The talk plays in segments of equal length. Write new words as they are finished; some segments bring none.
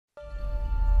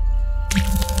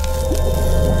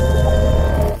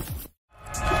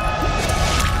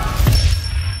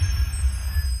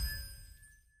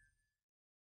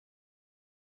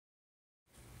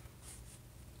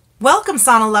Welcome,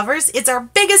 sauna lovers. It's our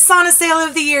biggest sauna sale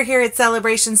of the year here at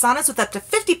Celebration Saunas with up to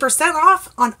 50%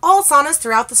 off on all saunas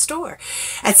throughout the store.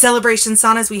 At Celebration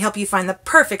Saunas, we help you find the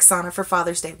perfect sauna for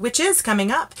Father's Day, which is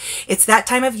coming up. It's that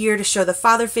time of year to show the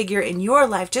father figure in your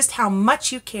life just how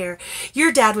much you care.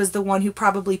 Your dad was the one who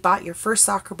probably bought your first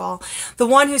soccer ball, the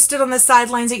one who stood on the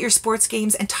sidelines at your sports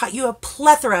games and taught you a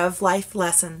plethora of life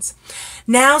lessons.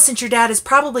 Now, since your dad has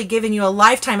probably given you a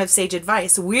lifetime of sage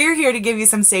advice, we're here to give you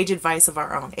some sage advice of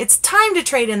our own. It's time to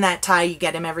trade in that tie you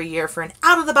get him every year for an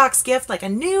out-of-the-box gift like a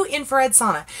new infrared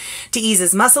sauna to ease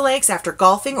his muscle aches after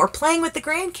golfing or playing with the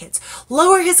grandkids,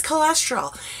 lower his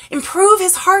cholesterol, improve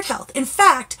his heart health. In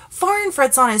fact, far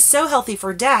infrared sauna is so healthy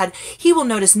for Dad, he will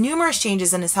notice numerous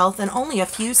changes in his health in only a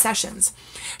few sessions.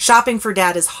 Shopping for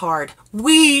Dad is hard.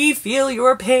 We feel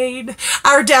your pain.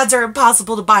 Our dads are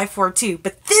impossible to buy for too,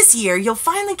 but this year you'll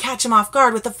finally catch him off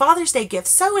guard with a Father's Day gift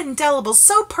so indelible,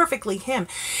 so perfectly him.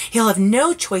 He'll have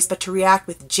no choice but to react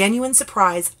with genuine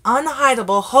surprise,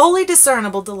 unhideable, wholly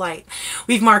discernible delight.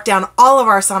 We've marked down all of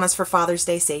our saunas for Father's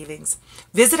Day savings.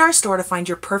 Visit our store to find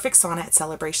your perfect sauna at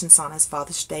Celebration Sauna's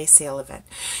Father's Day sale event.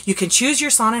 You can choose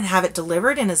your sauna and have it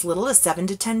delivered in as little as 7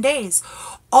 to 10 days.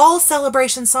 All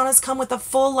Celebration Saunas come with a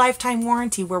full lifetime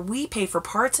warranty where we pay for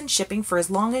parts and shipping for as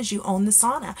long as you own the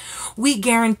sauna. We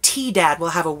guarantee Dad will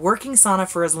have a working sauna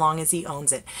for as long as he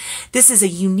owns it. This is a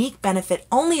unique benefit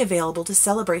only available to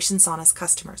Celebration Saunas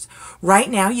customers. Right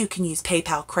now you can use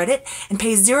PayPal credit and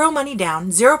pay zero money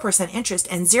down, 0% interest,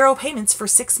 and zero payments for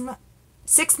 6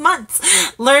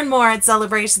 months. Learn more at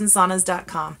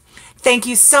celebrationsaunas.com. Thank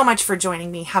you so much for joining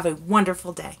me. Have a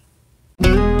wonderful day.